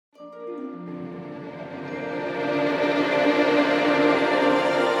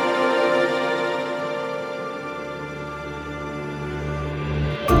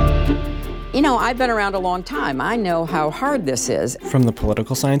You know, I've been around a long time. I know how hard this is. From the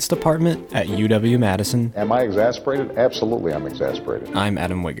Political Science Department at UW-Madison. Am I exasperated? Absolutely, I'm exasperated. I'm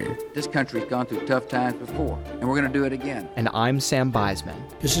Adam Wigger. This country's gone through tough times before, and we're going to do it again. And I'm Sam Beisman.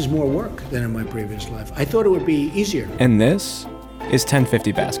 This is more work than in my previous life. I thought it would be easier. And this is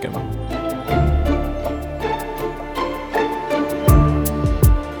 1050 Bascom.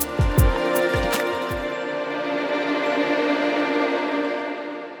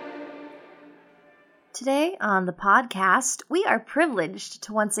 Today on the podcast, we are privileged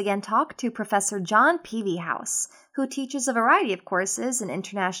to once again talk to Professor John Peevyhouse, who teaches a variety of courses in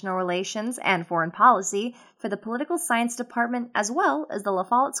international relations and foreign policy for the Political Science Department as well as the La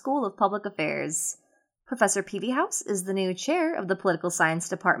Follette School of Public Affairs. Professor Peevyhouse is the new chair of the Political Science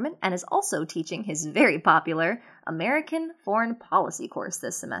Department and is also teaching his very popular American Foreign Policy course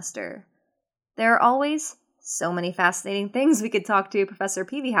this semester. There are always so many fascinating things we could talk to Professor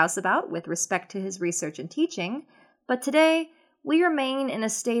Peevyhouse about with respect to his research and teaching, but today we remain in a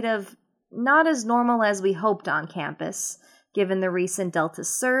state of not as normal as we hoped on campus, given the recent Delta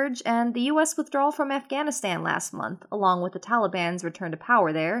surge and the U.S. withdrawal from Afghanistan last month, along with the Taliban's return to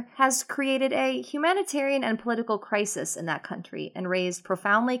power there, has created a humanitarian and political crisis in that country and raised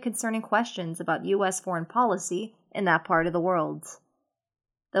profoundly concerning questions about U.S. foreign policy in that part of the world.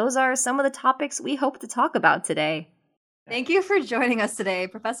 Those are some of the topics we hope to talk about today. Thank you for joining us today,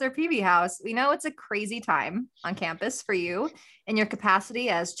 Professor Peevyhouse. We know it's a crazy time on campus for you in your capacity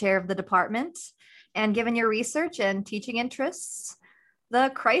as chair of the department, and given your research and teaching interests,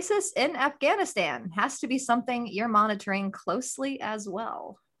 the crisis in Afghanistan has to be something you're monitoring closely as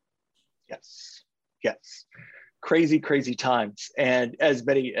well. Yes. Crazy times. And as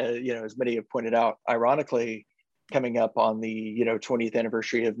many have pointed out, ironically, coming up on the 20th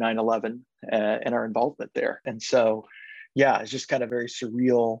anniversary of 9/11 and our involvement there. And so, it's just kind of a very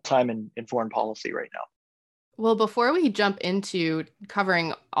surreal time in foreign policy right now. Well, before we jump into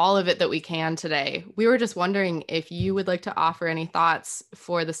covering all of it that we can today, we were just wondering if you would like to offer any thoughts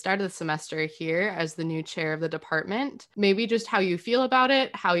for the start of the semester here as the new chair of the department, maybe just how you feel about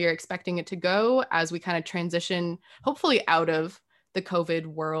it, how you're expecting it to go as we kind of transition, hopefully out of the COVID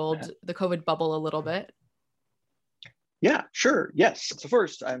world, the COVID bubble a little bit. Yeah, sure. Yes. So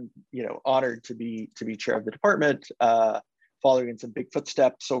first, I'm honored to be chair of the department, following in some big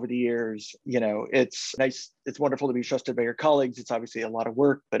footsteps over the years. It's nice. It's wonderful to be trusted by your colleagues. It's obviously a lot of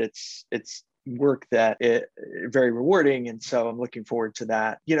work, but it's work that is very rewarding. And so I'm looking forward to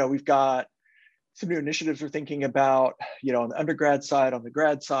that. We've got some new initiatives we're thinking about, on the undergrad side, on the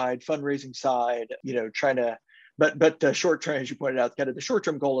grad side, fundraising side, trying to, but the short term, as you pointed out, kind of the short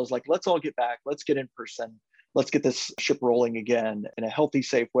term goal is like, let's all get back, let's get in person. Let's get this ship rolling again in a healthy,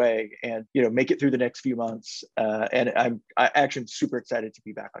 safe way, and make it through the next few months. And I'm actually super excited to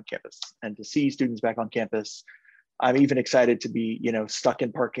be back on campus and to see students back on campus. I'm even excited to be stuck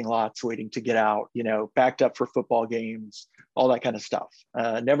in parking lots waiting to get out, backed up for football games, all that kind of stuff.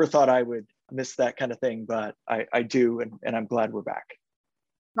 Never thought I would miss that kind of thing, but I do, and I'm glad we're back.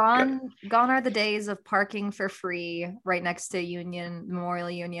 Gone are the days of parking for free right next to Memorial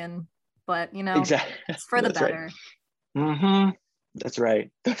Union. But exactly. It's for the better. Right. Mm-hmm. That's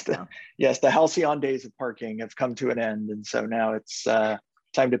right. Yes, the halcyon days of parking have come to an end, and so now it's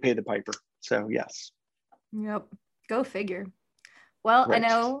time to pay the piper. So yes. Yep. Go figure. Well, right.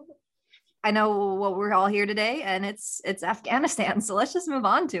 I know what we're all here today, and it's Afghanistan. So let's just move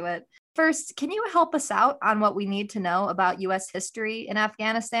on to it. First, can you help us out on what we need to know about U.S. history in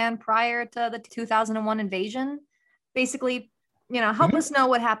Afghanistan prior to the 2001 invasion? Basically, help us know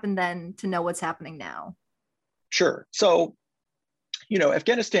what happened then to know what's happening now. Sure. So,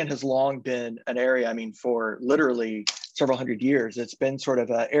 Afghanistan has long been an area, for literally several hundred years. It's been sort of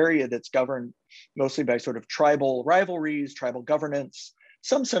an area that's governed mostly by sort of tribal rivalries, tribal governance,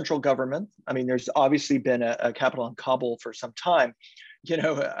 some central government. There's obviously been a capital in Kabul for some time.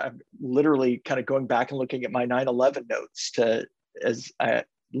 I'm literally kind of going back and looking at my 9/11 notes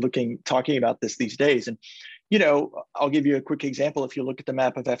talking about this these days. And I'll give you a quick example. If you look at the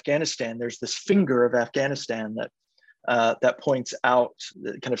map of Afghanistan, there's this finger of Afghanistan that points out,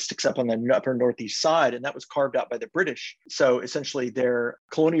 that kind of sticks up on the upper northeast side, and that was carved out by the British. So essentially their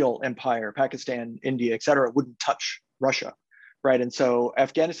colonial empire, Pakistan, India, et cetera, wouldn't touch Russia, right? And so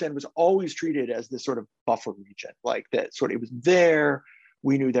Afghanistan was always treated as this sort of buffer region, like that sort of, it was there,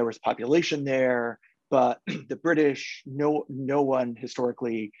 we knew there was population there, but the British, no one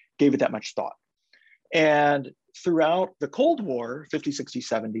historically gave it that much thought. And throughout the Cold War, 50s, 60s,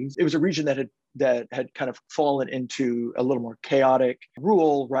 70s, it was a region that had kind of fallen into a little more chaotic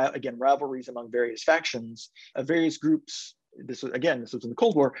rivalries among various factions. Various groups this was in the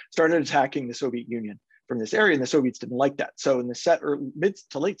Cold War, started attacking the Soviet Union from this area, and the Soviets didn't like that. So in the mid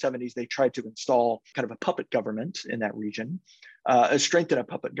to late 70s, they tried to install kind of a puppet government in that region, strengthen a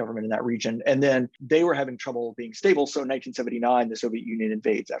puppet government in that region. And then they were having trouble being stable. So in 1979, the Soviet Union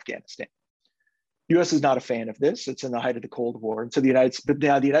invades Afghanistan. The US is not a fan of this. It's in the height of the Cold War. And so the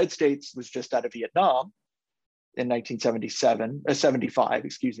United States was just out of Vietnam in 75,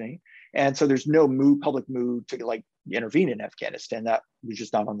 excuse me. And so there's no public mood to like intervene in Afghanistan. That was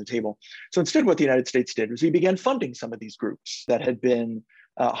just not on the table. So instead, what the United States did was we began funding some of these groups that had been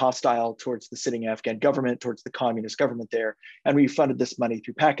hostile towards the sitting Afghan government, towards the communist government there. And we funded this money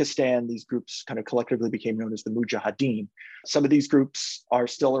through Pakistan. These groups kind of collectively became known as the Mujahideen. Some of these groups are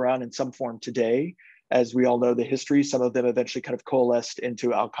still around in some form today. As we all know the history, some of them eventually kind of coalesced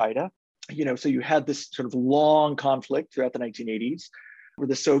into Al-Qaeda. So you had this sort of long conflict throughout the 1980s where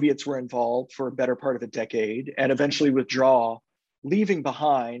the Soviets were involved for a better part of a decade and eventually withdraw, leaving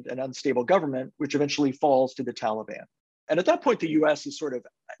behind an unstable government, which eventually falls to the Taliban. And at that point, the US is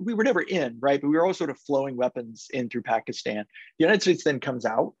we were never in, right? But we were always sort of flowing weapons in through Pakistan. The United States then comes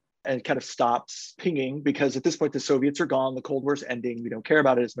out and kind of stops pinging because at this point, the Soviets are gone, the Cold War's ending, we don't care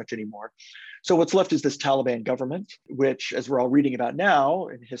about it as much anymore. So what's left is this Taliban government, which, as we're all reading about now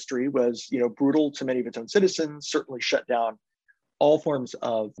in history, was brutal to many of its own citizens, certainly shut down all forms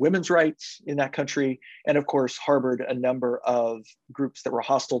of women's rights in that country, and of course, harbored a number of groups that were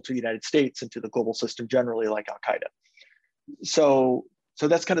hostile to the United States and to the global system generally, like Al-Qaeda. So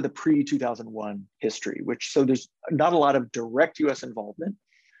that's kind of the pre-2001 history, so there's not a lot of direct US involvement.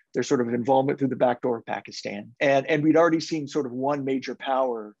 There's sort of involvement through the back door of Pakistan. And we'd already seen sort of one major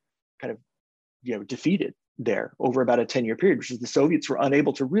power kind of defeated there over about a 10-year period, which is the Soviets were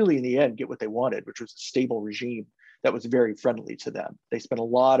unable to really, in the end, get what they wanted, which was a stable regime that was very friendly to them. They spent a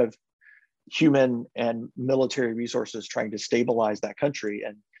lot of human and military resources trying to stabilize that country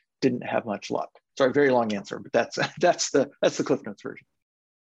and didn't have much luck. Sorry, very long answer, but that's the Cliff Notes version.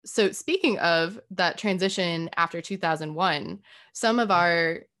 So speaking of that transition after 2001, some of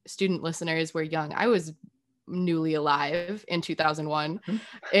our student listeners were young. I was newly alive in 2001. Mm-hmm.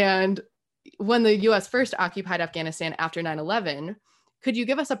 And when the US first occupied Afghanistan after 9/11, could you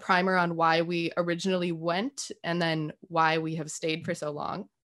give us a primer on why we originally went and then why we have stayed for so long?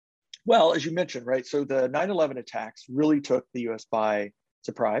 Well, as you mentioned, right, so the 9/11 attacks really took the US by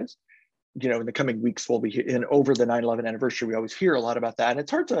surprise. In the coming weeks, we'll be in over the 9/11 anniversary. We always hear a lot about that. And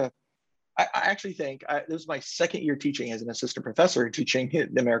it's hard to, I actually think, this was my second year teaching as an assistant professor, teaching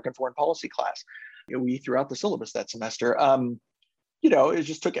the American Foreign Policy class. We threw out the syllabus that semester. It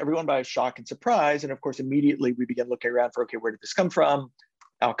just took everyone by shock and surprise. And of course, immediately we began looking around for, okay, where did this come from?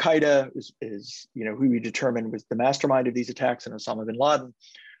 Al-Qaeda is who we determined was the mastermind of these attacks, and Osama bin Laden.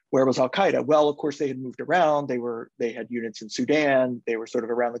 Where was Al-Qaeda? Well, of course, they had moved around. They had units in Sudan. They were sort of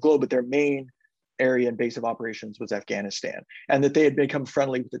around the globe, but their main area and base of operations was Afghanistan, and that they had become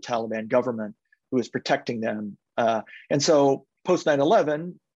friendly with the Taliban government who was protecting them. And so post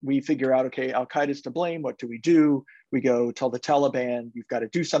 9/11, we figure out, okay, Al-Qaeda's to blame. What do? We go tell the Taliban, you've got to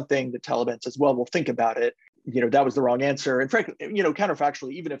do something. The Taliban says, well, we'll think about it. That was the wrong answer. And frankly,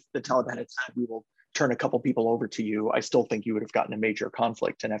 counterfactually, even if the Taliban had said, we will turn a couple people over to you, I still think you would have gotten a major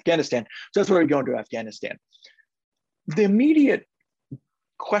conflict in Afghanistan. So that's where we go into Afghanistan. The immediate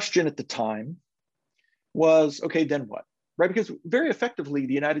question at the time was, okay, then what? Right? Because very effectively,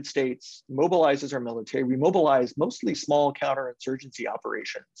 the United States mobilizes our military. We mobilize mostly small counterinsurgency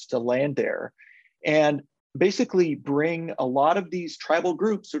operations to land there and basically bring a lot of these tribal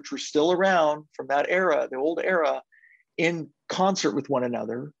groups, which were still around from that era, the old era, in concert with one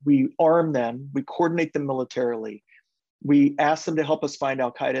another. We arm them, we coordinate them militarily. We ask them to help us find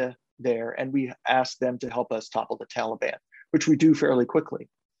Al-Qaeda there, and we ask them to help us topple the Taliban, which we do fairly quickly.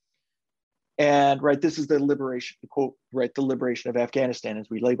 And this is the liberation, quote, the liberation of Afghanistan as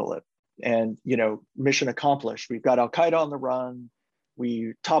we label it. And, mission accomplished. We've got Al-Qaeda on the run.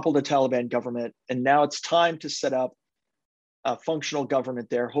 We toppled the Taliban government, and now it's time to set up a functional government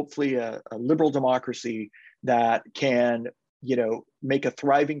there, hopefully a liberal democracy that can, make a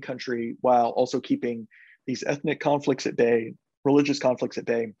thriving country while also keeping these ethnic conflicts at bay, religious conflicts at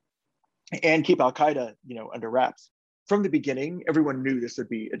bay, and keep Al-Qaeda, under wraps. From the beginning, everyone knew this would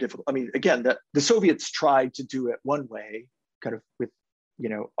be a difficult, again, the Soviets tried to do it one way, kind of with,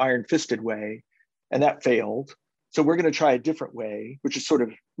 iron-fisted way, and that failed. So we're going to try a different way, which is sort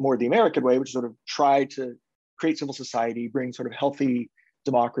of more the American way, which is sort of try to create civil society, bring sort of healthy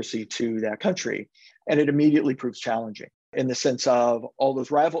democracy to that country. And it immediately proves challenging in the sense of all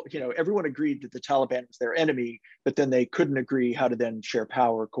those everyone agreed that the Taliban was their enemy, but then they couldn't agree how to then share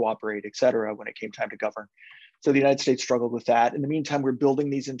power, cooperate, et cetera, when it came time to govern. So the United States struggled with that. In the meantime, we're building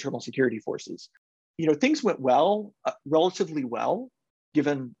these internal security forces. Things went well, relatively well,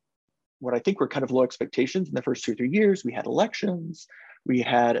 given what I think were kind of low expectations in the first 2 or 3 years. We had elections, we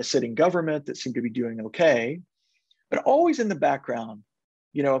had a sitting government that seemed to be doing okay, but always in the background,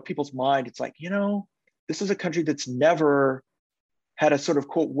 of people's mind, it's like, this is a country that's never had a sort of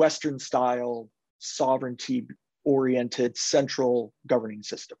quote Western style sovereignty oriented central governing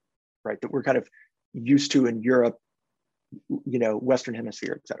system, right? That we're kind of used to in Europe, Western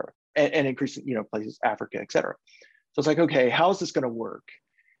hemisphere, et cetera, and increasing, places, Africa, et cetera. So it's like, okay, how is this going to work?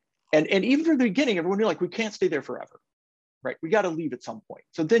 And even from the beginning, everyone knew like, we can't stay there forever, right? We got to leave at some point.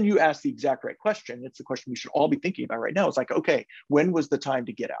 So then you ask the exact right question. It's the question we should all be thinking about right now. It's like, okay, when was the time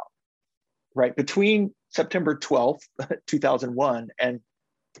to get out, right? Between September 12th, 2001 and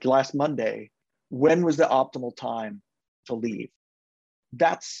last Monday, when was the optimal time to leave?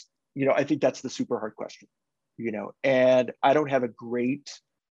 That's, I think that's the super hard question, and I don't have a great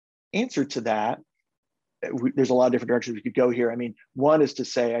answer to that. There's a lot of different directions we could go here. I mean, one is to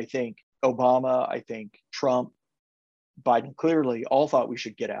say, I think Obama, I think Trump, Biden clearly all thought we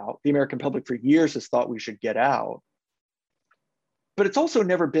should get out. The American public for years has thought we should get out. But it's also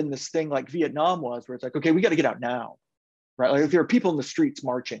never been this thing like Vietnam was, where it's like, okay, we got to get out now, right? Like if there are people in the streets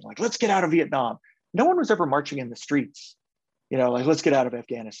marching, like, let's get out of Vietnam. No one was ever marching in the streets, like, let's get out of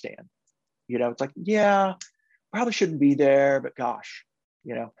Afghanistan. It's like, yeah, probably shouldn't be there, but gosh,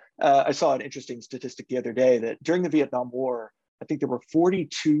 I saw an interesting statistic the other day that during the Vietnam War, I think there were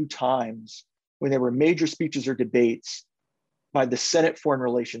 42 times when there were major speeches or debates by the Senate Foreign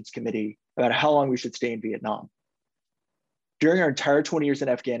Relations Committee about how long we should stay in Vietnam. During our entire 20 years in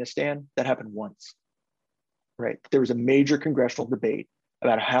Afghanistan, that happened once, right? There was a major congressional debate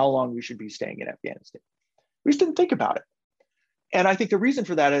about how long we should be staying in Afghanistan. We just didn't think about it. And I think the reason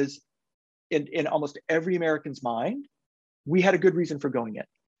for that is in almost every American's mind, we had a good reason for going in,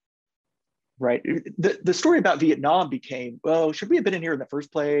 right? The story about Vietnam became, well, should we have been in here in the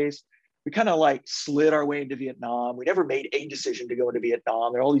first place? We kind of like slid our way into Vietnam. We never made a decision to go into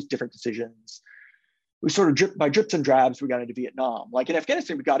Vietnam. There are all these different decisions. We sort of by drips and drabs, we got into Vietnam. Like in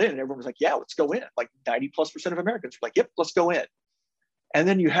Afghanistan, we got in and everyone was like, yeah, let's go in. Like 90+% of Americans were like, yep, let's go in. And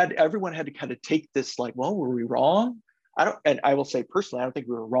then everyone had to kind of take this like, well, were we wrong? And I will say personally, I don't think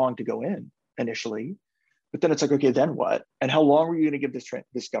we were wrong to go in initially. But then it's like, okay, then what? And how long were you going to give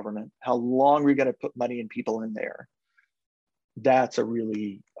this government? How long were you going to put money and people in there? That's a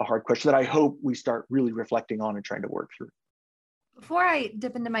hard question that I hope we start really reflecting on and trying to work through. Before I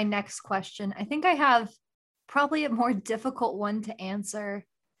dip into my next question, I think I have probably a more difficult one to answer.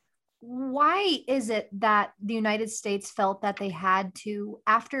 Why is it that the United States felt that they had to,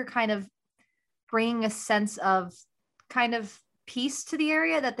 after kind of bringing a sense of kind of peace to the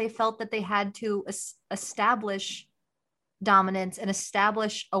area, that they felt that they had to establish dominance and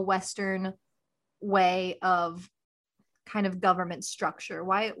establish a Western way of kind of government structure?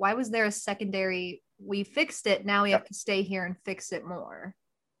 Why was there a secondary, we fixed it, now we have to stay here and fix it more?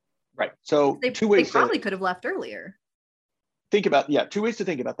 Right. So they probably could have left earlier. Two ways to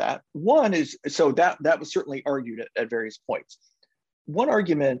think about that. One is, so that was certainly argued at various points. One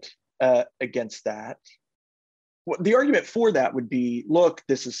argument against that, the argument for that would be, look,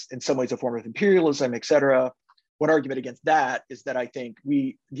 this is in some ways a form of imperialism, et cetera. One argument against that is that I think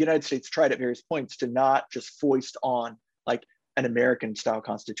the United States tried at various points to not just foist on like an American style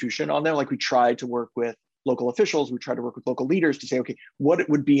constitution on them. Like we tried to work with local officials, we tried to work with local leaders to say, okay, what it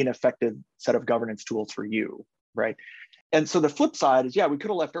would be an effective set of governance tools for you, right? And so the flip side is, yeah, we could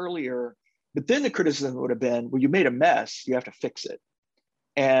have left earlier, but then the criticism would have been, well, you made a mess, you have to fix it.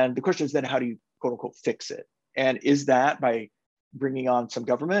 And the question is then, how do you quote unquote fix it? And is that by bringing on some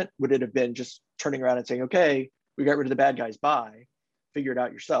government? Would it have been just turning around and saying, okay, we got rid of the bad guys, bye, figure it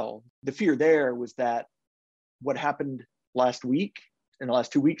out yourself? The fear there was that what happened last week, in the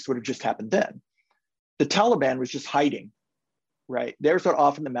last 2 weeks, would have just happened then. The Taliban was just hiding, right? They were sort of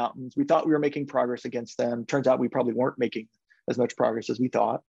off in the mountains. We thought we were making progress against them. Turns out we probably weren't making as much progress as we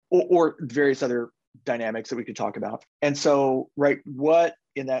thought, or various other dynamics that we could talk about. And so, right, what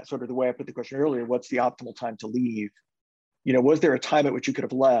in that sort of the way I put the question earlier, what's the optimal time to leave? Was there a time at which you could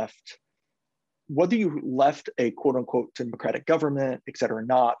have left? Whether you left a quote unquote democratic government, et cetera, or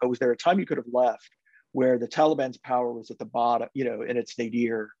not, but was there a time you could have left where the Taliban's power was at the bottom, in its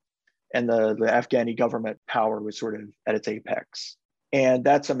nadir, and the Afghani government power was sort of at its apex? And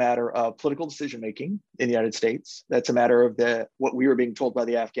that's a matter of political decision-making in the United States. That's a matter of what we were being told by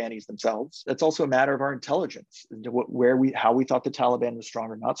the Afghanis themselves. That's also a matter of our intelligence, how we thought the Taliban was strong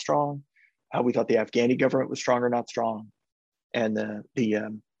or not strong, how we thought the Afghani government was strong or not strong, and the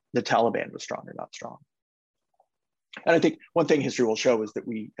Taliban was strong or not strong. And I think one thing history will show is that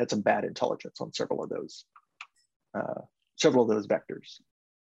we had some bad intelligence on several of those vectors.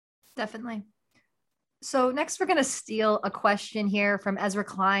 Definitely. So next, we're going to steal a question here from Ezra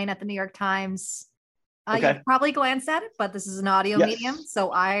Klein at the New York Times. Okay. You've probably glanced at it, but this is an audio medium,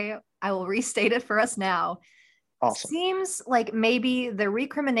 so I will restate it for us now. Awesome. Seems like maybe the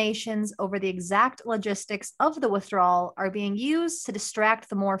recriminations over the exact logistics of the withdrawal are being used to distract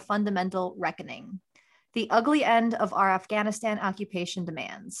the more fundamental reckoning. The ugly end of our Afghanistan occupation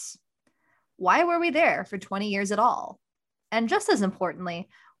demands. Why were we there for 20 years at all? And just as importantly,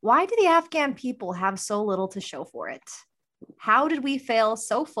 why do the Afghan people have so little to show for it? How did we fail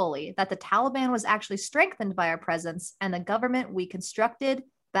so fully that the Taliban was actually strengthened by our presence and the government we constructed,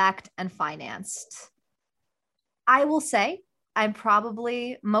 backed, and financed? I will say I'm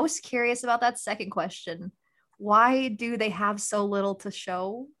probably most curious about that second question. Why do they have so little to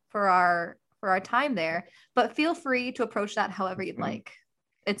show for our time there? But feel free to approach that however you'd like.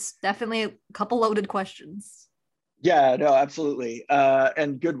 It's definitely a couple loaded questions. Yeah, no, absolutely.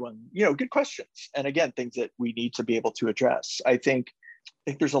 And good one, good questions. And again, things that we need to be able to address. I think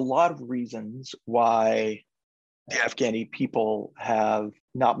there's a lot of reasons why the Afghani people have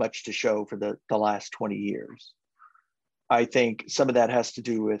not much to show for the last 20 years. I think some of that has to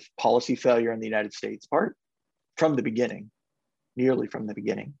do with policy failure on the United States part from the beginning, nearly from the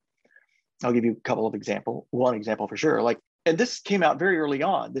beginning. I'll give you a couple of examples. One example for sure, and this came out very early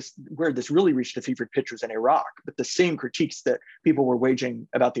on, where this really reached a fevered pitch was in Iraq, but the same critiques that people were waging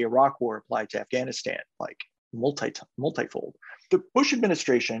about the Iraq war applied to Afghanistan, multifold. The Bush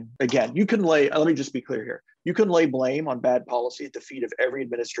administration, again, let me just be clear here. You can lay blame on bad policy at the feet of every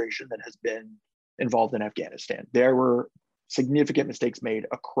administration that has been involved in Afghanistan. There were significant mistakes made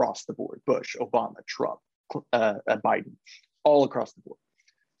across the board, Bush, Obama, Trump, Biden, all across the board.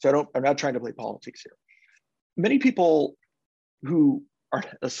 So I'm not trying to play politics here. Many people who are,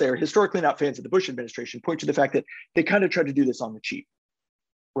 let's say, are historically not fans of the Bush administration point to the fact that they kind of tried to do this on the cheap,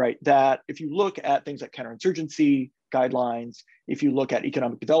 right? That if you look at things like counterinsurgency guidelines, if you look at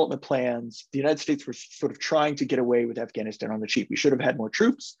economic development plans, the United States was sort of trying to get away with Afghanistan on the cheap. We should have had more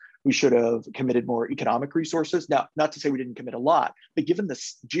troops. We should have committed more economic resources. Now, not to say we didn't commit a lot, but given the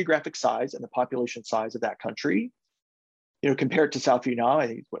geographic size and the population size of that country, compared to South Vietnam, I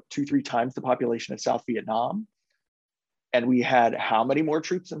think it's 2-3 times the population of South Vietnam. And we had how many more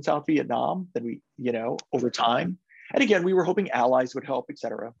troops in South Vietnam than we, over time? And again, we were hoping allies would help, et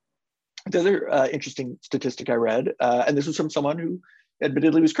cetera. The other interesting statistic I read, and this was from someone who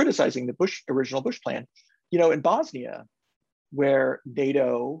admittedly was criticizing the original Bush plan, in Bosnia, where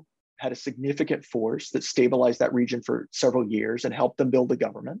NATO had a significant force that stabilized that region for several years and helped them build a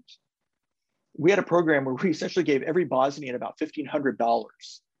government. We had a program where we essentially gave every Bosnian about $1,500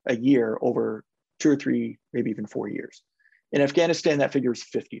 a year over 2 or 3, maybe even 4 years. In Afghanistan, that figure is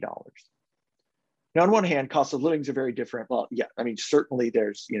 $50. Now, on one hand, cost of livings are very different. Well, yeah, certainly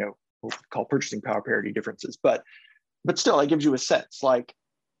there's, what we call purchasing power parity differences, but still, it gives you a sense.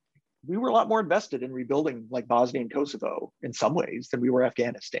 We were a lot more invested in rebuilding Bosnia and Kosovo in some ways than we were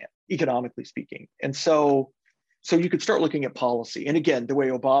Afghanistan, economically speaking. And so you could start looking at policy. And again, the way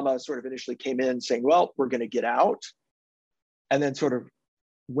Obama sort of initially came in saying, well, we're going to get out, and then sort of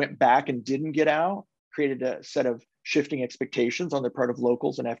went back and didn't get out, created a set of shifting expectations on the part of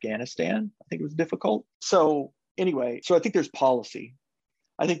locals in Afghanistan. I think it was difficult. So anyway, I think there's policy.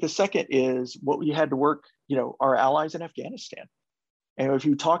 I think the second is what we had to work, our allies in Afghanistan. And if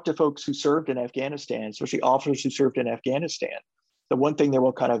you talk to folks who served in Afghanistan, especially officers who served in Afghanistan, the one thing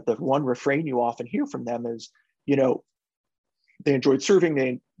the one refrain you often hear from them is, they enjoyed serving,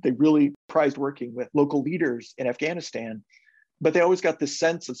 they really prized working with local leaders in Afghanistan, but they always got this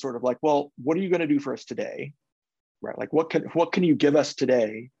sense of sort of well, what are you going to do for us today? Right? What can you give us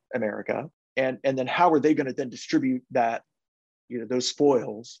today, America? And then how are they going to then distribute that, those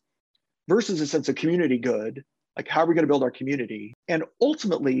spoils, versus a sense of community good? How are we going to build our community? And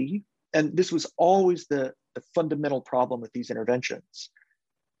ultimately, and this was always the fundamental problem with these interventions,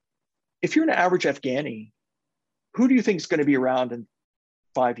 if you're an average Afghani, who do you think is going to be around in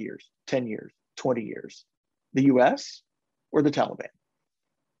 5 years, 10 years, 20 years? The US or the Taliban?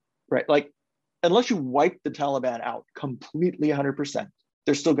 Right? Unless you wipe the Taliban out completely 100%,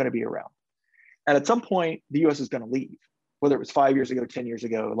 they're still going to be around. And at some point, the US is going to leave, whether it was 5 years ago, 10 years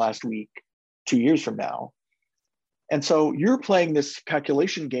ago, last week, 2 years from now. And so you're playing this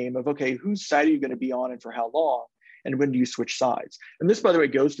calculation game of, okay, whose side are you going to be on and for how long? And when do you switch sides? And this, by the way,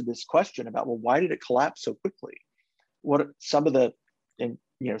 goes to this question about, well, why did it collapse so quickly? What some of the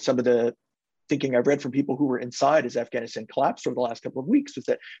thinking I've read from people who were inside as Afghanistan collapsed over the last couple of weeks was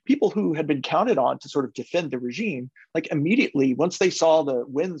that people who had been counted on to sort of defend the regime, like immediately, once they saw the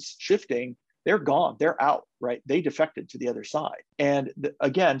winds shifting, they're gone, they're out, right? They defected to the other side. And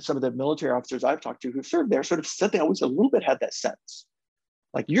again, some of the military officers I've talked to who've served there sort of said they always a little bit had that sense.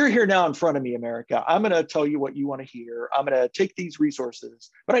 Like, you're here now in front of me, America. I'm going to tell you what you want to hear. I'm going to take these resources,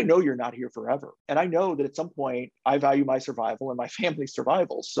 but I know you're not here forever. And I know that at some point I value my survival and my family's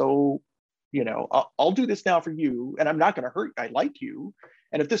survival. So, you know, I'll do this now for you, and I'm not going to hurt you. I like you.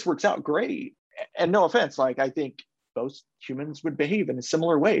 And if this works out, great. And no offense, like, I think most humans would behave in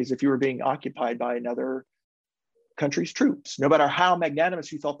similar ways if you were being occupied by another country's troops, no matter how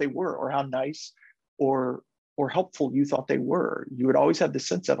magnanimous you thought they were, or how nice or helpful you thought they were. You would always have the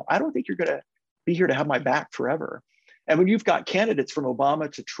sense of, I don't think you're going to be here to have my back forever. And when you've got candidates from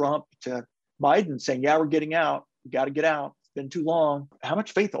Obama to Trump to Biden saying, yeah, we're getting out, we got to get out, it's been too long, how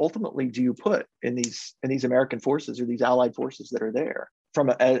much faith ultimately do you put in these American forces or these allied forces that are there from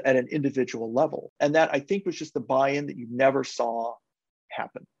at an individual level? And that, I think, was just the buy-in that you never saw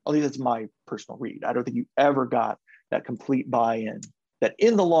happen. At least that's my personal read. I don't think you ever got that complete buy-in that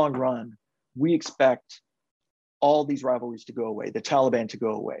in the long run, we expect all these rivalries to go away, the Taliban to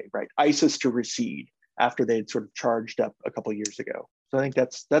go away, right? ISIS to recede after they had sort of charged up a couple of years ago. So I think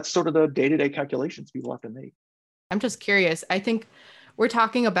that's sort of the day-to-day calculations people have to make. I'm just curious. I think we're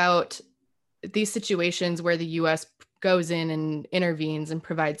talking about these situations where the U.S. goes in and intervenes and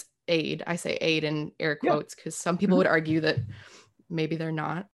provides aid. I say aid in air quotes because some people would argue that maybe they're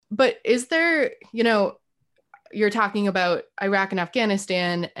not. But is there, you know, you're talking about Iraq and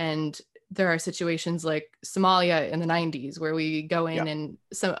Afghanistan, and there are situations like Somalia in the 90s where we go in and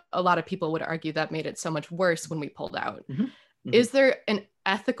a lot of people would argue that made it so much worse when we pulled out. Is there an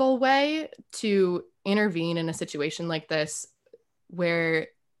ethical way to intervene in a situation like this where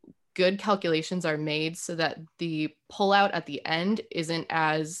good calculations are made so that the pullout at the end isn't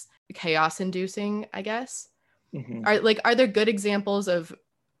as chaos inducing, I guess? Are there good examples of,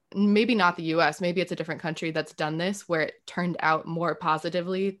 maybe not the US, maybe it's a different country that's done this where it turned out more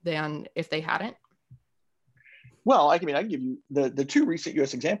positively than if they hadn't? Well, I can give you the two recent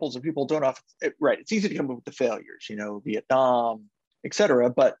US examples of people don't often, right, it's easy to come up with the failures, you know, Vietnam, et cetera.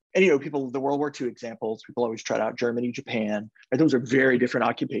 But, and, you know, the World War II examples, people always trot out Germany, Japan, right? Those are very different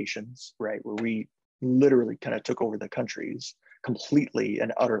occupations, right? Where we literally kind of took over the countries completely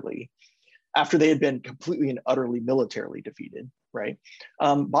and utterly after they had been completely and utterly militarily defeated, right?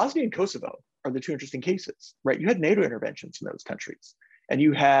 Bosnia and Kosovo are the two interesting cases, right? You had NATO interventions in those countries, and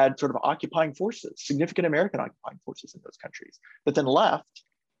you had sort of occupying forces, significant American occupying forces in those countries, but then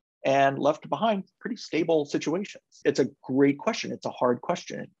left behind pretty stable situations. It's a great question. It's a hard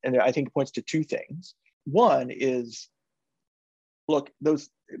question. And I think it points to two things. One is, look, those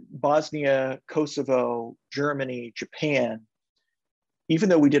Bosnia, Kosovo, Germany, Japan, even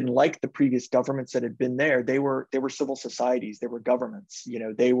though we didn't like the previous governments that had been there, they were civil societies, they were governments, you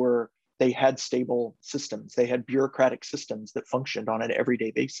know, they had stable systems, they had bureaucratic systems that functioned on an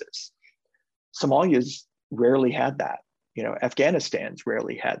everyday basis. Somalia's rarely had that, you know, Afghanistan's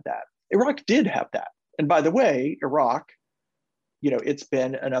rarely had that. Iraq did have that. And by the way, Iraq, you know, it's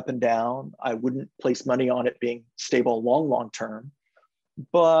been an up and down. I wouldn't place money on it being stable long term,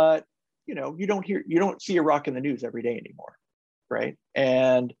 but, you know, you don't see Iraq in the news every day anymore. Right.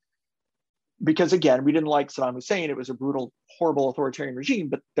 And because, again, we didn't like Saddam Hussein, it was a brutal, horrible authoritarian regime,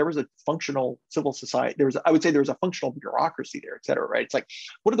 but there was a functional civil society. I would say there was a functional bureaucracy there, et cetera. Right. It's like,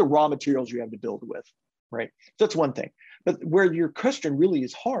 what are the raw materials you have to build with? Right. So that's one thing. But where your question really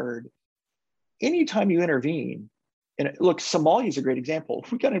is hard, anytime you intervene, and look, Somalia is a great example.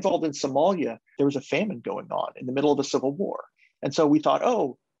 If we got involved in Somalia, there was a famine going on in the middle of a civil war. And so we thought,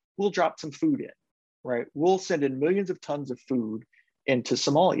 oh, we'll drop some food in. Right, we'll send in millions of tons of food into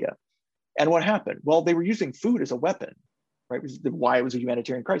Somalia. And what happened? Well, they were using food as a weapon, right? Which is why it was a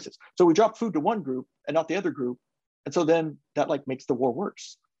humanitarian crisis. So we dropped food to one group and not the other group. And so then that makes the war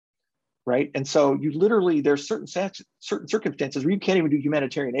worse, right? And so you literally, there's certain circumstances where you can't even do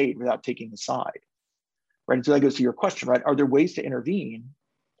humanitarian aid without taking a side, right? And so that goes to your question, right? Are there ways to intervene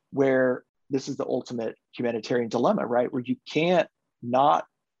where this is the ultimate humanitarian dilemma, right? Where you can't not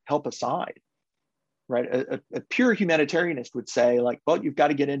help a side. Right, a pure humanitarianist would say, like, well, you've got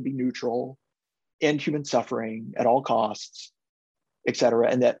to get in, be neutral, end human suffering at all costs, et cetera,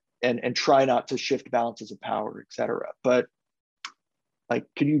 and try not to shift balances of power, et cetera. But, like,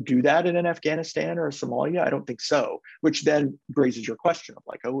 can you do that in an Afghanistan or a Somalia? I don't think so. Which then raises your question of,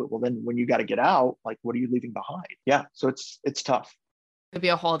 like, oh, well, then when you got to get out, like, what are you leaving behind? Yeah, so it's tough. It'd be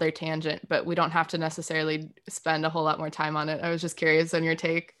a whole other tangent, but we don't have to necessarily spend a whole lot more time on it. I was just curious on your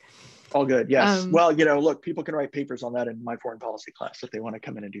take. All good. Yes. Well, look, people can write papers on that in my foreign policy class if they want to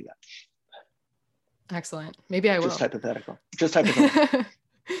come in and do that. Excellent. Maybe I will. Just hypothetical.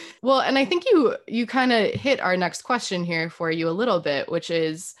 Well, and I think you kind of hit our next question here for you a little bit, which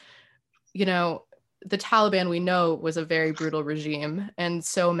is, the Taliban, we know, was a very brutal regime. And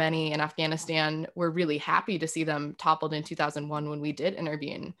so many in Afghanistan were really happy to see them toppled in 2001 when we did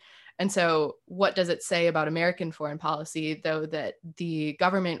intervene. And so what does it say about American foreign policy, though, that the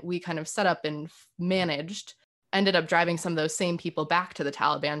government we kind of set up and managed ended up driving some of those same people back to the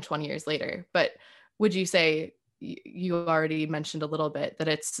Taliban 20 years later? But would you say, you already mentioned a little bit, that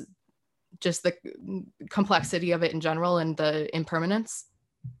it's just the complexity of it in general and the impermanence?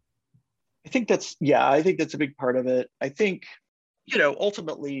 I think that's a big part of it. I think,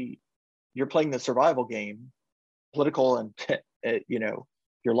 ultimately you're playing the survival game, political and,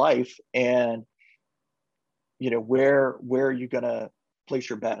 your life, and, where are you going to place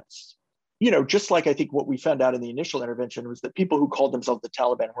your bets? Just like I think what we found out in the initial intervention was that people who called themselves the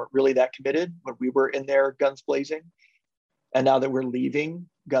Taliban weren't really that committed when we were in there, guns blazing. And now that we're leaving,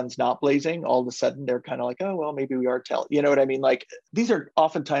 guns not blazing, all of a sudden they're kind of like, oh, well, maybe we are you know what I mean? Like, these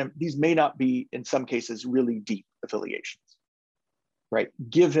may not be, in some cases, really deep affiliations, right?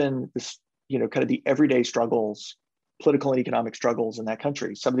 Given this, kind of the everyday struggles, political and economic struggles in that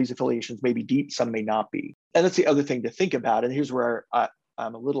country. Some of these affiliations may be deep, some may not be. And that's the other thing to think about. And here's where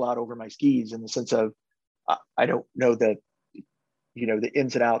I'm a little out over my skis in the sense of, I don't know the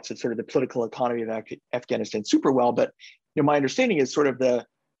ins and outs of sort of the political economy of Afghanistan super well, but my understanding is sort of the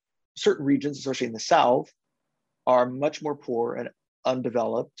certain regions, especially in the South, are much more poor and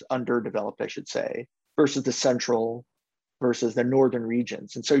underdeveloped, I should say, versus the central versus the northern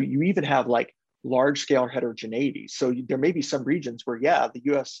regions. And so you even have like large scale heterogeneity. So there may be some regions where, the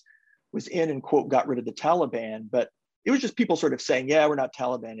US was in and quote, got rid of the Taliban, but it was just people sort of saying, we're not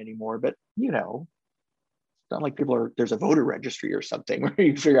Taliban anymore. But, it's not like there's a voter registry or something where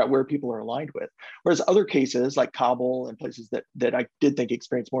you figure out where people are aligned with. Whereas other cases like Kabul and places that I did think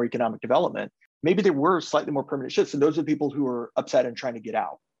experienced more economic development, maybe there were slightly more permanent shifts. And those are the people who are upset and trying to get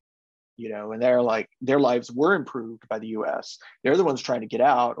out, and they're like, their lives were improved by the US. They're the ones trying to get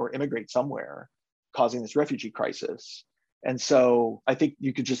out or immigrate somewhere, causing this refugee crisis. And so I think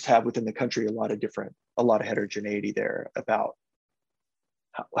you could just have within the country a lot of heterogeneity there about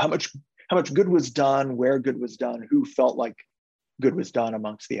how much good was done, where good was done, who felt like good was done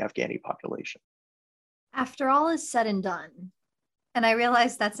amongst the Afghani population. After all is said and done, and I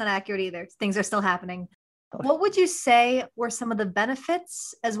realize that's not accurate either, things are still happening, what would you say were some of the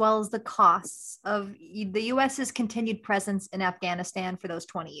benefits as well as the costs of the US's continued presence in Afghanistan for those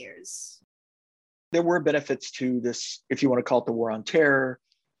 20 years? There were benefits to this, if you want to call it the war on terror.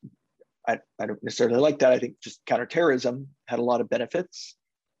 I don't necessarily like that. I think just counterterrorism had a lot of benefits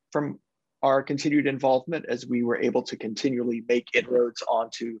from our continued involvement as we were able to continually make inroads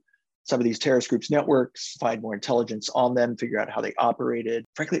onto some of these terrorist groups' networks, find more intelligence on them, figure out how they operated.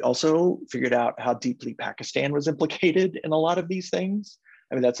 Frankly, also figured out how deeply Pakistan was implicated in a lot of these things.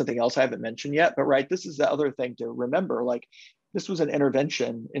 I mean, that's something else I haven't mentioned yet, but right, this is the other thing to remember. Like, this was an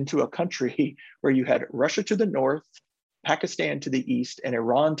intervention into a country where you had Russia to the north, Pakistan to the east, and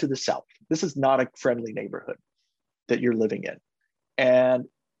Iran to the south. This is not a friendly neighborhood that you're living in. And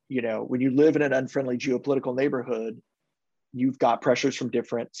when you live in an unfriendly geopolitical neighborhood, you've got pressures from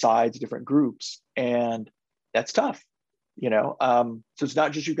different sides, different groups, and that's tough. So it's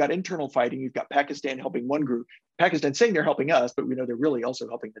not just you've got internal fighting, you've got Pakistan helping one group, Pakistan saying they're helping us, but we know they're really also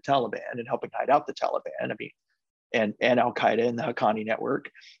helping the Taliban and helping hide out the Taliban. I mean, and Al-Qaeda and the Haqqani network.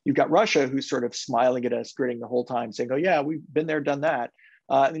 You've got Russia who's sort of smiling at us, grinning the whole time, saying, oh yeah, we've been there, done that.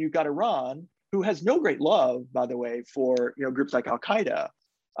 And then you've got Iran, who has no great love, by the way, for groups like Al-Qaeda,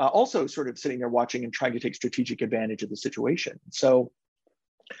 also sort of sitting there watching and trying to take strategic advantage of the situation. So,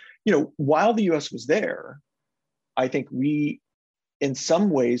 while the US was there, I think we, in some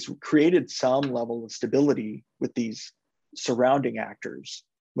ways, created some level of stability with these surrounding actors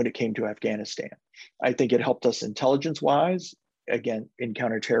when it came to Afghanistan. I think it helped us intelligence-wise, again, in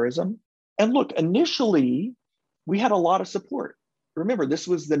counterterrorism. And look, initially, we had a lot of support. Remember, this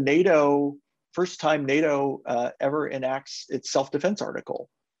was the first time NATO ever enacts its self-defense article,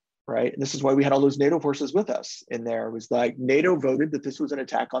 right? And this is why we had all those NATO forces with us in there. It was like NATO voted that this was an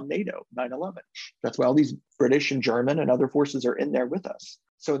attack on NATO, 9/11. That's why all these British and German and other forces are in there with us.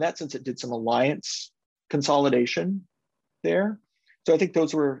 So in that sense, it did some alliance consolidation there. So I think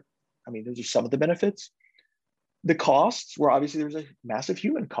those are some of the benefits. The costs were obviously, there was a massive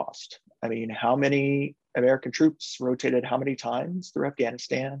human cost. I mean, how many American troops rotated how many times through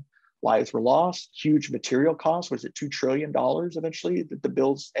Afghanistan? lives were lost, huge material costs. Was it $2 trillion eventually, the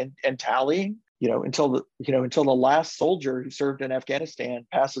bills and tallying, until the last soldier who served in Afghanistan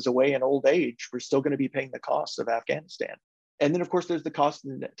passes away in old age, we're still going to be paying the costs of Afghanistan. And then, of course, there's the cost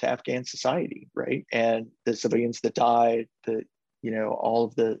to Afghan society, right? And the civilians that died, all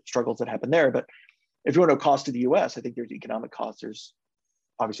of the struggles that happened there. But if you want to cost to the US, I think there's economic costs. There's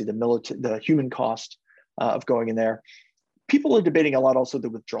obviously the human cost of going in there. People are debating a lot also the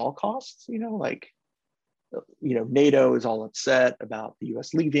withdrawal costs, NATO is all upset about the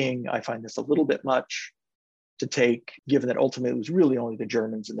US leaving. I find this a little bit much to take, given that ultimately it was really only the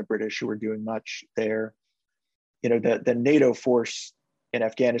Germans and the British who were doing much there. The NATO force in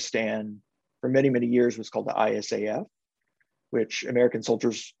Afghanistan for many, many years was called the ISAF, which American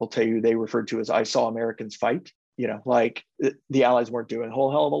soldiers will tell you they referred to as I saw Americans fight. The Allies weren't doing a whole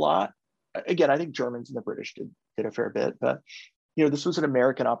hell of a lot. Again, I think Germans and the British did a fair bit, but this was an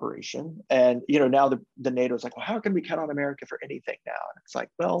American operation. And now the NATO is like, well, how can we count on America for anything now? And it's like,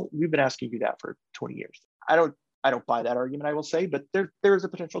 well, we've been asking you that for 20 years. I don't buy that argument, I will say, but there is a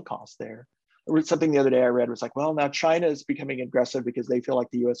potential cost there. Something the other day I read was like, well, now China is becoming aggressive because they feel like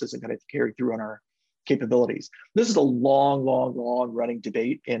the US isn't going to carry through on our capabilities. This is a long running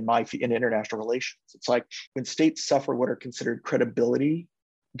debate in international relations. It's like when states suffer what are considered credibility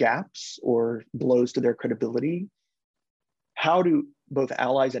gaps or blows to their credibility, how do both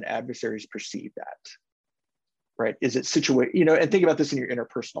allies and adversaries perceive that? Right? Is it and think about this in your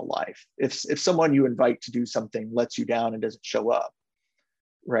interpersonal life. If someone you invite to do something lets you down and doesn't show up,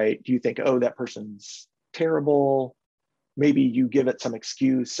 right? Do you think, oh, that person's terrible? Maybe you give it some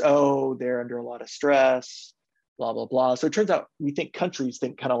excuse. Oh, they're under a lot of stress, blah, blah, blah. So it turns out we think countries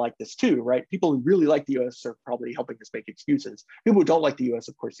think kind of like this too, right? People who really like the US are probably helping us make excuses. People who don't like the US,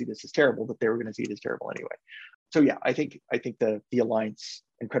 of course, see this as terrible, but they were going to see it as terrible anyway. So yeah, I think the alliance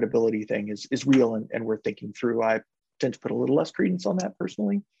and credibility thing is real and we're thinking through. I tend to put a little less credence on that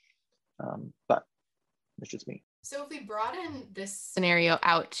personally, but that's just me. So if we broaden this scenario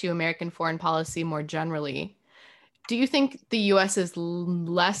out to American foreign policy more generally, do you think the US is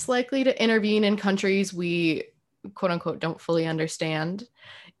less likely to intervene in countries we, quote unquote, don't fully understand,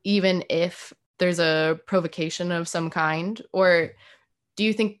 even if there's a provocation of some kind? Or do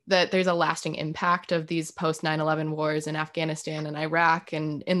you think that there's a lasting impact of these post 9/11 wars in Afghanistan and Iraq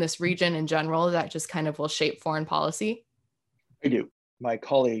and in this region in general that just kind of will shape foreign policy? I do. My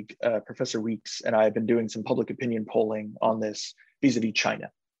colleague, Professor Weeks, and I have been doing some public opinion polling on this vis-a-vis China.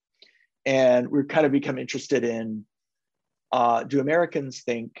 And we're kind of become interested in, are Americans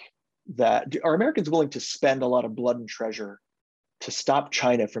willing to spend a lot of blood and treasure to stop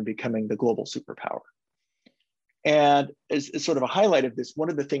China from becoming the global superpower? And as sort of a highlight of this,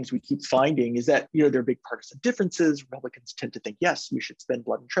 one of the things we keep finding is that, there are big partisan differences. Republicans tend to think, yes, we should spend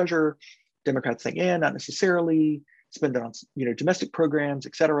blood and treasure. Democrats think, not necessarily. Spend it on, domestic programs,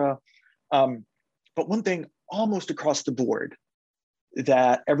 et cetera. But one thing almost across the board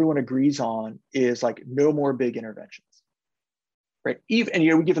that everyone agrees on is like no more big interventions, right? We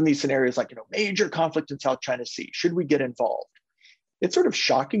give them these scenarios like, major conflict in South China Sea. Should we get involved? It's sort of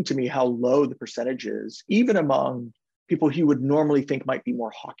shocking to me how low the percentage is, even among people who you would normally think might be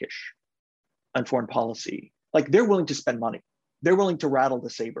more hawkish on foreign policy. Like they're willing to spend money. They're willing to rattle the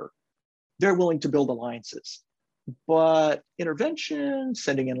saber. They're willing to build alliances. But intervention,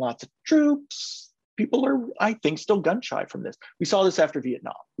 sending in lots of troops, people are, I think, still gun shy from this. We saw this after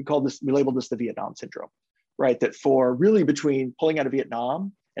Vietnam. We labeled this the Vietnam syndrome, right? That for really between pulling out of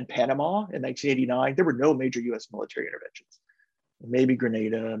Vietnam and Panama in 1989, there were no major US military interventions. Maybe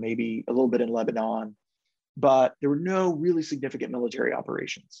Grenada, maybe a little bit in Lebanon, but there were no really significant military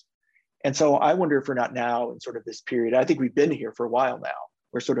operations. And so I wonder if we're not now in sort of this period, I think we've been here for a while now,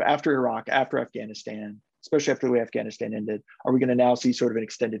 where sort of after Iraq, after Afghanistan, especially after the way Afghanistan ended, are we going to now see sort of an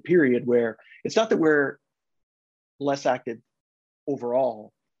extended period where it's not that we're less active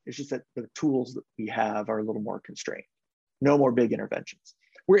overall, it's just that the tools that we have are a little more constrained. No more big interventions.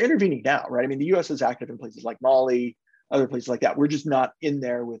 We're intervening now, right? I mean, the US is active in places like Mali, other places like that. We're just not in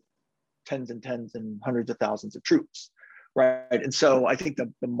there with tens and hundreds of thousands of troops, right? And so I think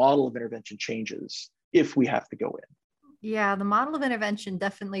the model of intervention changes if we have to go in. Yeah, the model of intervention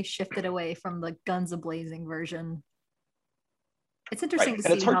definitely shifted away from the guns a-blazing version. It's interesting to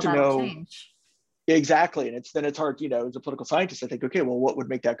see how that changed. Exactly, and it's hard, as a political scientist, I think, okay, well, what would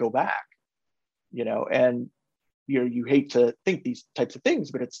make that go back? And you hate to think these types of things,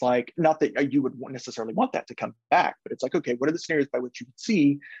 but it's like, not that you would necessarily want that to come back, but it's like, okay, what are the scenarios by which you could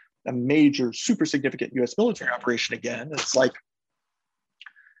see a major, super significant US military operation again? It's like,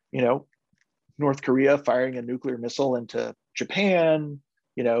 North Korea firing a nuclear missile into Japan,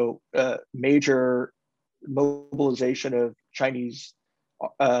 major mobilization of Chinese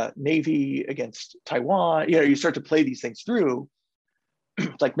Navy against Taiwan. You start to play these things through.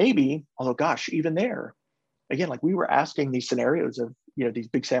 Like maybe, although gosh, even there, again, like we were asking these scenarios of, these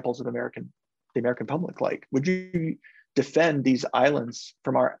big samples of the American public, like, would you defend these islands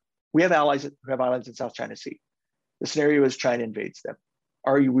from we have allies who have islands in South China Sea. The scenario is China invades them.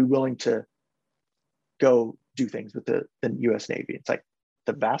 Are we willing to go do things with the US Navy? It's like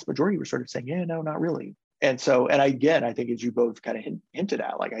the vast majority were sort of saying, yeah, no, not really. And so, and again, I think as you both kind of hinted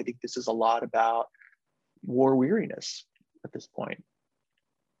at, like, I think this is a lot about war weariness at this point.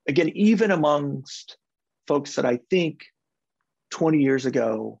 Again, even amongst folks that I think 20 years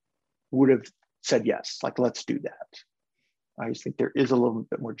ago would have said, yes, like, let's do that. I just think there is a little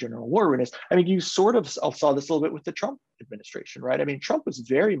bit more general war weariness. I mean, you sort of saw this a little bit with the Trump administration, right? I mean, Trump was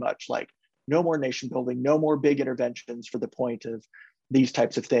very much like, no more nation building, no more big interventions for the point of these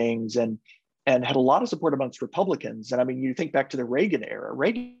types of things, and had a lot of support amongst Republicans. And I mean, you think back to the Reagan era,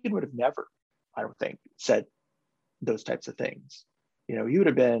 Reagan would have never, I don't think, said those types of things. He would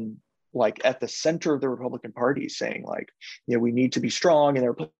have been like at the center of the Republican Party saying, like, we need to be strong, and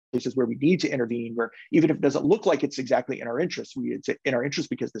there are places where we need to intervene, where even if it doesn't look like it's exactly in our interest, it's in our interest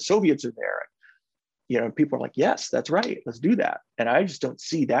because the Soviets are there. People are like, yes, that's right, let's do that. And I just don't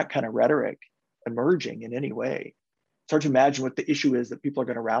see that kind of rhetoric emerging in any way. It's hard to imagine what the issue is that people are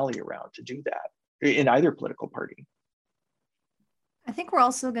going to rally around to do that in either political party. I think we're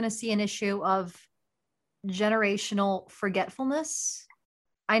also going to see an issue of generational forgetfulness.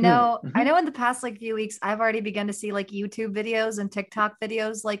 I know in the past few weeks, I've already begun to see like YouTube videos and TikTok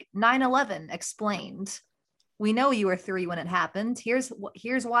videos, like 9/11 explained. We know you were 3 when it happened. Here's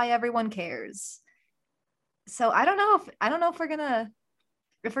why everyone cares. So I don't know if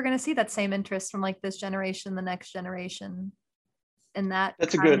we're gonna see that same interest from like this generation, the next generation, and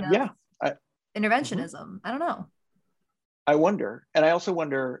that's a good interventionism. I don't know. I wonder, and I also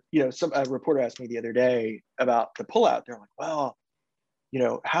wonder. A reporter asked me the other day about the pullout. They're like, well,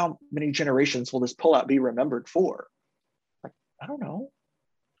 how many generations will this pullout be remembered for? Like, I don't know.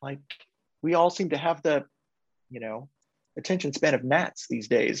 Like, we all seem to have the, attention span of gnats these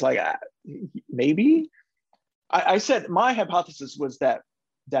days. Like, maybe. I said my hypothesis was that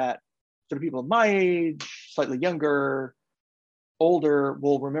sort of people of my age, slightly younger, older,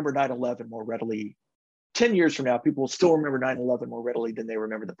 will remember 9/11 more readily. 10 years from now, people will still remember 9/11 more readily than they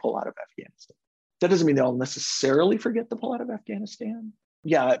remember the pullout of Afghanistan. That doesn't mean they'll necessarily forget the pullout of Afghanistan.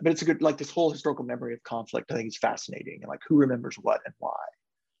 Yeah, but it's a good, like, this whole historical memory of conflict, I think, is fascinating. And like, who remembers what and why?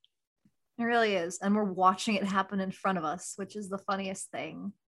 It really is. And we're watching it happen in front of us, which is the funniest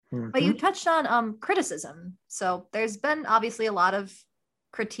thing. But you touched on criticism. So there's been obviously a lot of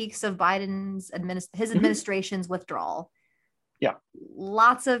critiques of Biden's administration's withdrawal. Yeah.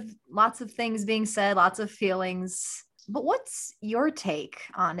 Lots of things being said, lots of feelings. But what's your take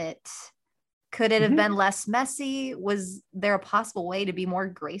on it? Could it have been less messy? Was there a possible way to be more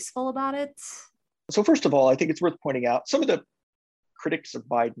graceful about it? So first of all, I think it's worth pointing out some of the critics of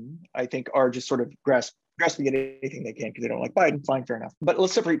Biden, I think, are just sort of grasping at anything they can because they don't like Biden. Fine, fair enough. But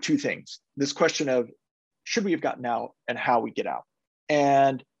let's separate two things. This question of should we have gotten out and how we get out.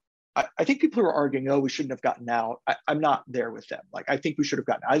 And I think people are arguing, oh, we shouldn't have gotten out. I'm not there with them. Like, I think we should have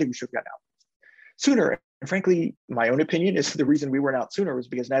gotten out. I think we should have gotten out sooner. And frankly, my own opinion is the reason we weren't out sooner was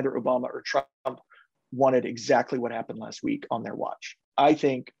because neither Obama or Trump wanted exactly what happened last week on their watch. I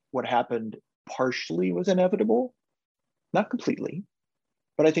think what happened partially was inevitable, not completely,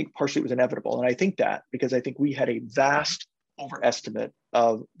 but I think partially it was inevitable. And I think that because I think we had a vast overestimate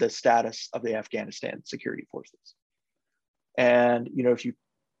of the status of the Afghanistan security forces. And,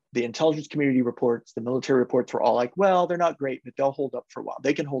 the intelligence community reports, the military reports were all like, well, they're not great, but they'll hold up for a while.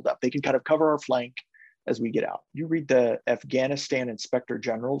 They can hold up. They can kind of cover our flank as we get out. You read the Afghanistan Inspector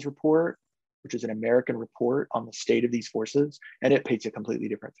General's report, which is an American report on the state of these forces, and it paints a completely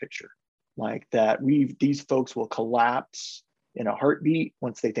different picture. Like that these folks will collapse in a heartbeat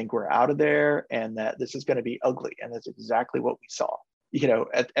once they think we're out of there, and that this is going to be ugly. And that's exactly what we saw.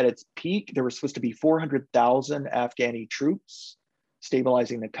 At its peak, there were supposed to be 400,000 Afghani troops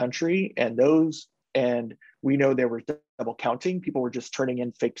stabilizing the country, and we know there were double counting. People were just turning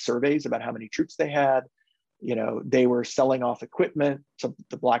in fake surveys about how many troops they had. They were selling off equipment to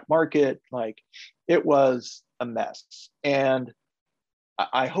the black market. Like, it was a mess. And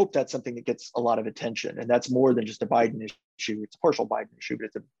I hope that's something that gets a lot of attention. And that's more than just a Biden issue. It's a partial Biden issue, but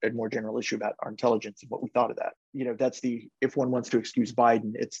it's a more general issue about our intelligence and what we thought of that. That's if one wants to excuse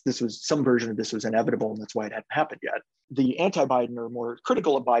Biden, some version of this was inevitable, and that's why it hadn't happened yet. The anti-Biden or more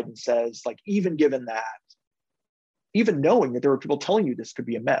critical of Biden says, like, even given that, even knowing that there were people telling you this could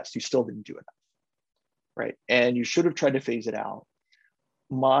be a mess, you still didn't do enough, right? And you should have tried to phase it out.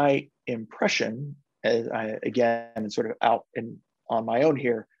 My impression, as I, again, sort of out and on my own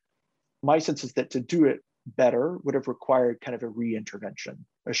here, my sense is that to do it better would have required kind of a re-intervention,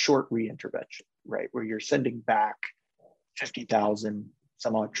 a short re-intervention, right? Where you're sending back 50,000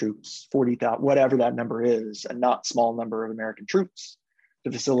 some odd troops, 40,000, whatever that number is, a not small number of American troops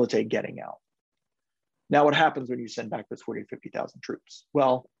to facilitate getting out. Now, what happens when you send back those 40 or 50,000 troops?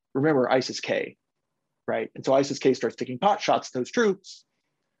 Well, remember ISIS-K, right? And so ISIS-K starts taking pot shots at those troops.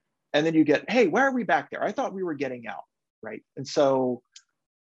 And then you get, hey, why are we back there? I thought we were getting out, right? And so,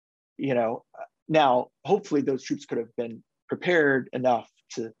 you know, now hopefully those troops could have been prepared enough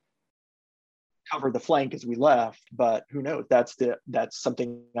to cover the flank as we left, but who knows? That's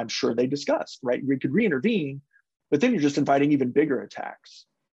something I'm sure they discussed, right? We could re-intervene, but then you're just inviting even bigger attacks,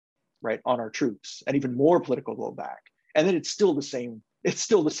 right, on our troops, and even more political blowback. And then it's still the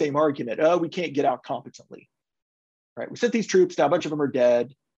same argument. Oh, we can't get out competently, right? We sent these troops, now a bunch of them are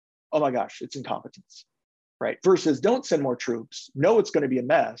dead. Oh my gosh, it's incompetence, right? Versus don't send more troops, know it's going to be a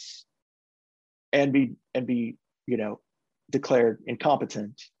mess, and be, you know, declared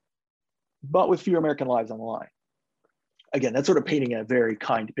incompetent, but with fewer American lives on the line. Again, that's sort of painting a very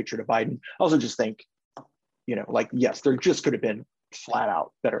kind picture to Biden. I also just think, you know, like, yes, there just could have been flat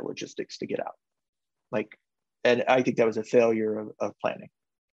out better logistics to get out. Like, and I think that was a failure of planning.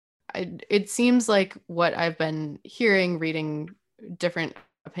 It seems like what I've been hearing, reading different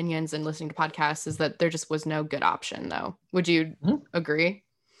opinions and listening to podcasts, is that there just was no good option, though. Would you agree?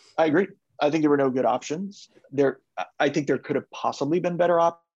 I agree. I think there were no good options. I think there could have possibly been better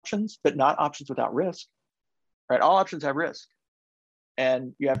options, but not options without risk, right? All options have risk,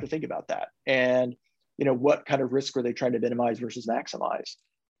 and you have to think about that. And, you know, what kind of risk were they trying to minimize versus maximize?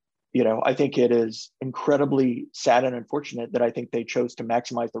 You know, I think it is incredibly sad and unfortunate that I think they chose to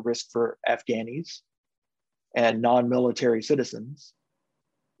maximize the risk for Afghanis and non-military citizens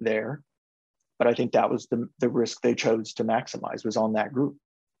there. But I think that was the risk they chose to maximize, was on that group.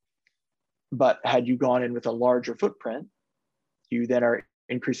 But had you gone in with a larger footprint, you then are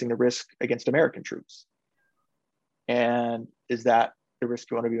increasing the risk against American troops. And is that the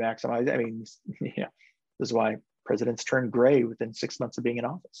risk you want to be maximized? I mean, yeah, this is why presidents turn gray within 6 months of being in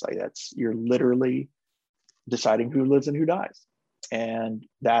office. Like, you're literally deciding who lives and who dies. And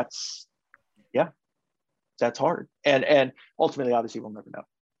that's hard. And ultimately, obviously, we'll never know,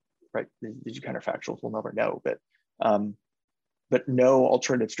 right? These are counterfactuals, we'll never know. But no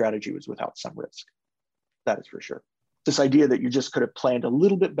alternative strategy was without some risk. That is for sure. This idea that you just could have planned a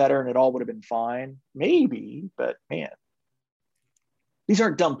little bit better and it all would have been fine, maybe, but man, these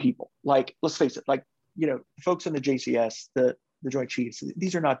aren't dumb people. Like, let's face it, like, you know, folks in the JCS, the Joint Chiefs,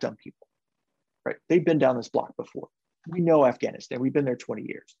 these are not dumb people, right? They've been down this block before. We know Afghanistan, we've been there 20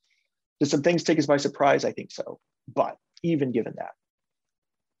 years. Did some things take us by surprise? I think so. But even given that,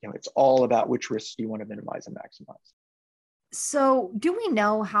 you know, it's all about which risks you want to minimize and maximize. So, do we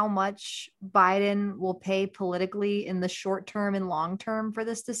know how much Biden will pay politically in the short term and long term for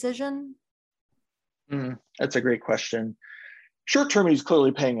this decision? That's a great question. Short term, he's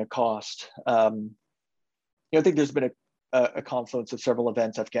clearly paying a cost. You know, I think there's been a confluence of several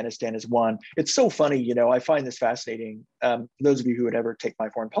events. Afghanistan is one. It's so funny, you know, I find this fascinating. For those of you who would ever take my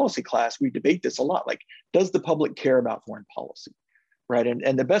foreign policy class, we debate this a lot. Like, does the public care about foreign policy, right?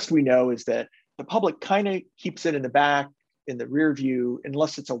 And the best we know is that the public kind of keeps it in the back, in the rear view,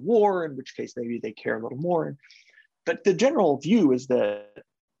 unless it's a war, in which case maybe they care a little more. But the general view is that,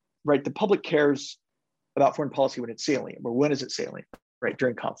 right, the public cares about foreign policy when it's salient, or when is it salient, right,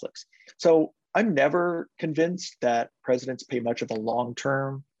 during conflicts. So I'm never convinced that presidents pay much of a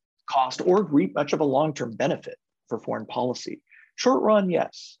long-term cost or reap much of a long-term benefit for foreign policy. Short run,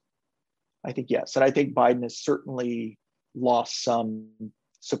 yes. I think yes. And I think Biden has certainly lost some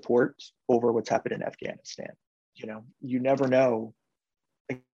support over what's happened in Afghanistan. You know, you never know.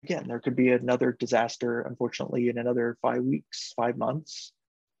 Again, there could be another disaster, unfortunately, in another 5 weeks, 5 months.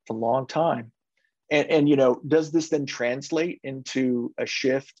 It's a long time. And you know, does this then translate into a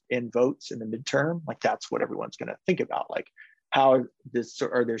shift in votes in the midterm? Like, that's what everyone's going to think about. Like, how are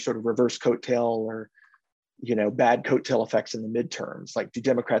there sort of reverse coattail or, you know, bad coattail effects in the midterms? Like, do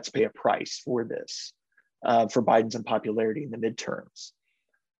Democrats pay a price for this, for Biden's unpopularity in the midterms?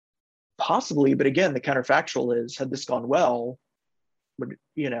 Possibly, but again, the counterfactual is, had this gone well,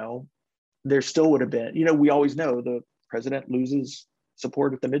 you know, there still would have been, you know, we always know the president loses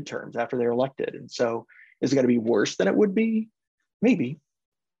support at the midterms after they're elected. And so is it going to be worse than it would be? Maybe.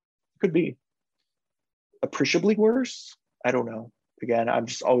 Could be. Appreciably worse? I don't know. Again, I'm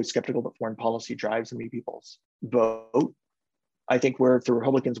just always skeptical that foreign policy drives many people's vote. I think where if the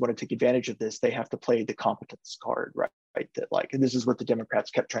Republicans want to take advantage of this, they have to play the competence card, right? That like, and this is what the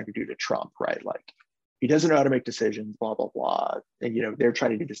Democrats kept trying to do to Trump, right? Like, he doesn't know how to make decisions, blah, blah, blah. And, you know, they're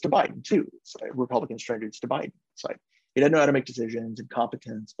trying to do this to Biden too. It's like Republicans trying to do this to Biden. It's like, he doesn't know how to make decisions,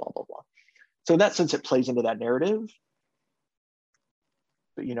 incompetence, blah, blah, blah. So in that sense, it plays into that narrative.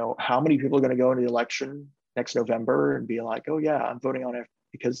 But, you know, how many people are going to go into the election next November and be like, oh yeah, I'm voting on it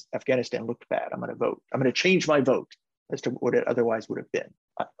because Afghanistan looked bad. I'm going to vote. I'm going to change my vote as to what it otherwise would have been.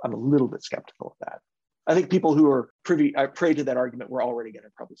 I'm a little bit skeptical of that. I think people who are privy to that argument were already going to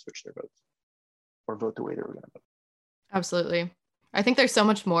probably switch their votes or vote the way they were going to vote. Absolutely. I think there's so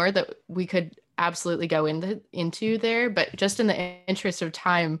much more that we could absolutely go into there, but just in the interest of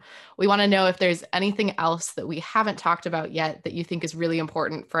time, we want to know if there's anything else that we haven't talked about yet that you think is really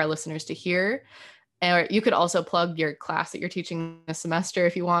important for our listeners to hear. Or you could also plug your class that you're teaching this semester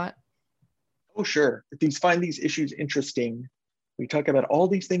if you want. Oh, sure. If find these issues interesting, we talk about all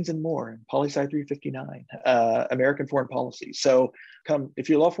these things and more in Poli-Sci 359, American Foreign Policy. So come, if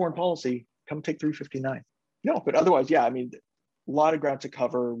you love foreign policy, come take 359. No, but otherwise, yeah, I mean, a lot of ground to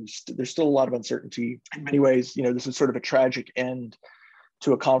cover. There's still a lot of uncertainty. In many ways, you know, this is sort of a tragic end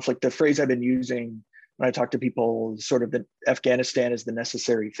to a conflict. The phrase I've been using when I talk to people is sort of that Afghanistan is the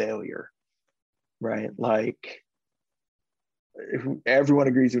necessary failure, right? Like, everyone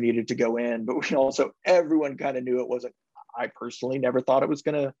agrees we needed to go in, but we also, everyone kind of knew it wasn't. I personally never thought it was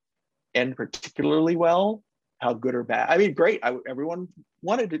going to end particularly well. How good or bad? I mean, great. Everyone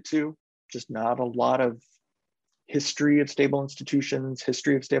wanted it to, just not a lot of history of stable institutions,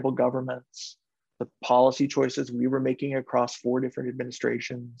 history of stable governments, the policy choices we were making across 4 different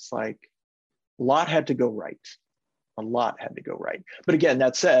administrations. Like, a lot had to go right. A lot had to go right. But again,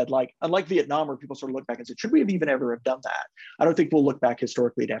 that said, like, unlike Vietnam, where people sort of look back and say, should we have even ever have done that? I don't think we'll look back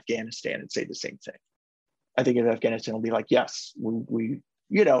historically at Afghanistan and say the same thing. I think in Afghanistan will be like, yes, we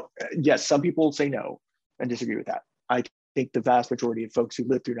you know, yes, some people will say no and disagree with that. I think the vast majority of folks who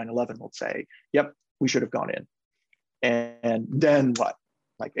lived through 9/11 will say, yep, we should have gone in. And then what?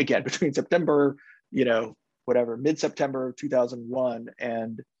 Like, again, between September, you know, whatever, mid-September 2001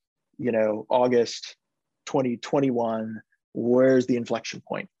 and, you know, August 2021, where's the inflection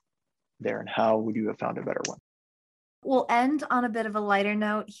point there, and how would you have found a better one? We'll end on a bit of a lighter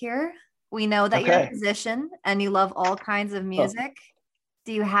note here. We know that you're a musician and you love all kinds of music.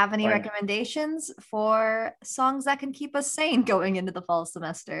 Do you have any recommendations for songs that can keep us sane going into the fall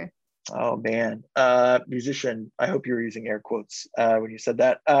semester? Oh man, musician. I hope you were using air quotes when you said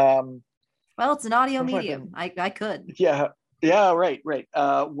that. Well, it's an audio medium. I could. Yeah, right.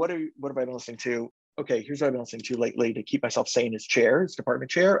 What have I been listening to? Okay, here's what I've been listening to lately to keep myself sane as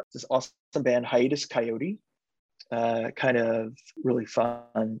department chair. This awesome band, Hiatus Coyote. Kind of really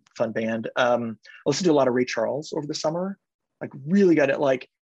fun band. I listened to a lot of Ray Charles over the summer. Like, really got it. Like,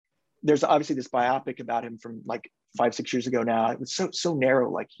 there's obviously this biopic about him from like 5-6 years ago now. It was so narrow.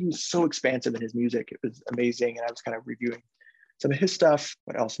 Like, he was so expansive in his music. It was amazing. And I was kind of reviewing some of his stuff.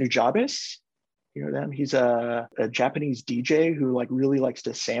 What else? Nujabes. You know them? He's a Japanese DJ who like really likes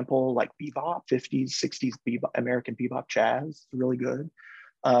to sample like bebop, 50s, 60s bebop, American bebop jazz. Really good.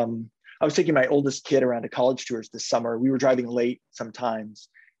 I was taking my oldest kid around to college tours this summer. We were driving late sometimes.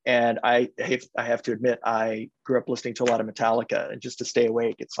 And I have to admit, I grew up listening to a lot of Metallica, and just to stay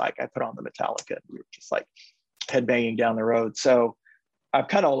awake, it's like I put on the Metallica and we were just like headbanging down the road. So I'm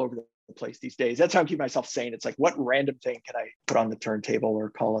kind of all over the place these days. That's how I keep myself sane. It's like, what random thing can I put on the turntable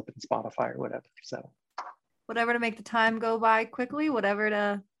or call up in Spotify or whatever? So whatever to make the time go by quickly, whatever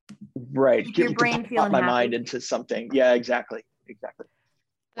to keep your brain feeling my happy. mind into something. Yeah, exactly.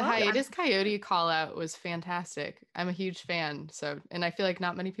 The Hiatus Coyote call out was fantastic. I'm a huge fan. And I feel like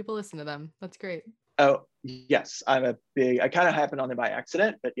not many people listen to them. That's great. Oh, yes. I kind of happened on them by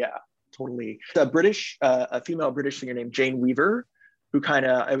accident, but yeah, totally. A female British singer named Jane Weaver, who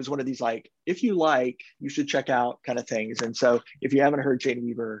it was one of these like, if you like, you should check out kind of things. And so if you haven't heard Jane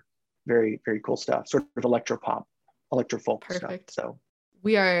Weaver, very, very cool stuff, sort of electropop, electro-folk stuff. So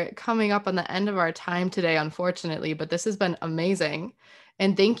we are coming up on the end of our time today, unfortunately, but this has been amazing.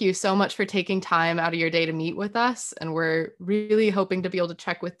 And thank you so much for taking time out of your day to meet with us. And we're really hoping to be able to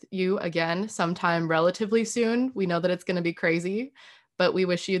check with you again sometime relatively soon. We know that it's going to be crazy, but we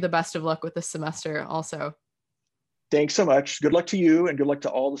wish you the best of luck with this semester also. Thanks so much. Good luck to you, and good luck to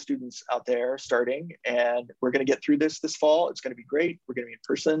all the students out there starting. And we're going to get through this fall. It's going to be great. We're going to be in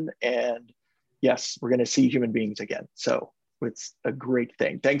person. And yes, we're going to see human beings again. So it's a great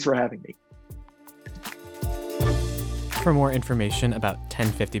thing. Thanks for having me. For more information about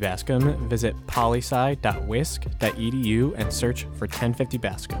 1050 Bascom, visit polysci.wisc.edu and search for 1050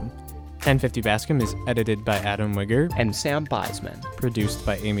 Bascom. 1050 Bascom is edited by Adam Wigger and Sam Beisman. Produced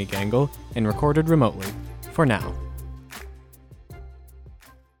by Amy Gangle and recorded remotely. For now.